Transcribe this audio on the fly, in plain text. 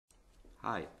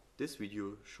Hi, this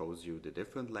video shows you the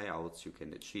different layouts you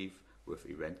can achieve with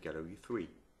Event Gallery 3.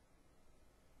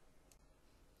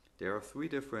 There are three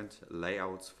different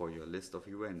layouts for your list of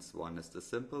events. One is the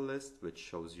simple list, which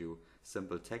shows you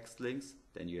simple text links.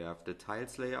 Then you have the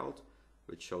tiles layout,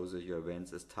 which shows your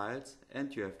events as tiles.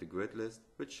 And you have the grid list,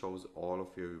 which shows all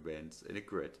of your events in a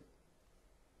grid.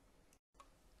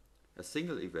 A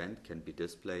single event can be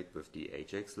displayed with the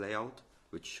Ajax layout,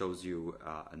 which shows you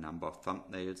a number of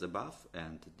thumbnails above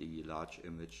and the large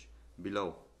image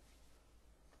below.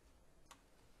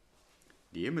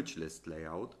 The image list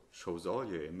layout shows all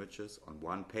your images on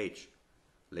one page.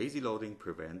 Lazy loading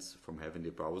prevents from having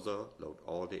the browser load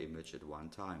all the image at one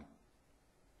time.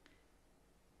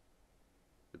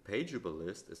 The pageable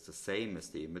list is the same as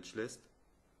the image list,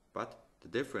 but the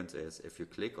difference is if you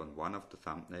click on one of the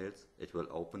thumbnails, it will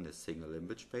open a single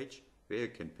image page where you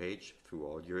can page through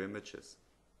all your images.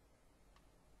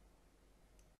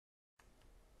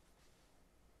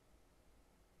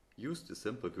 Use the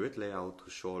simple grid layout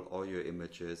to show all your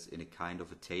images in a kind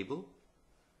of a table.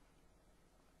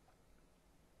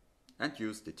 And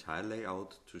use the tile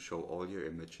layout to show all your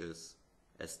images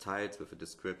as tiles with a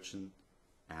description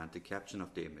and the caption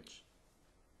of the image.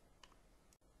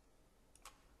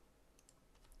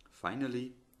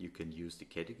 Finally, you can use the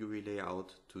category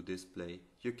layout to display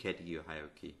your category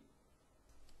hierarchy.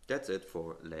 That's it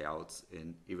for layouts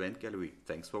in Event Gallery.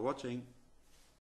 Thanks for watching.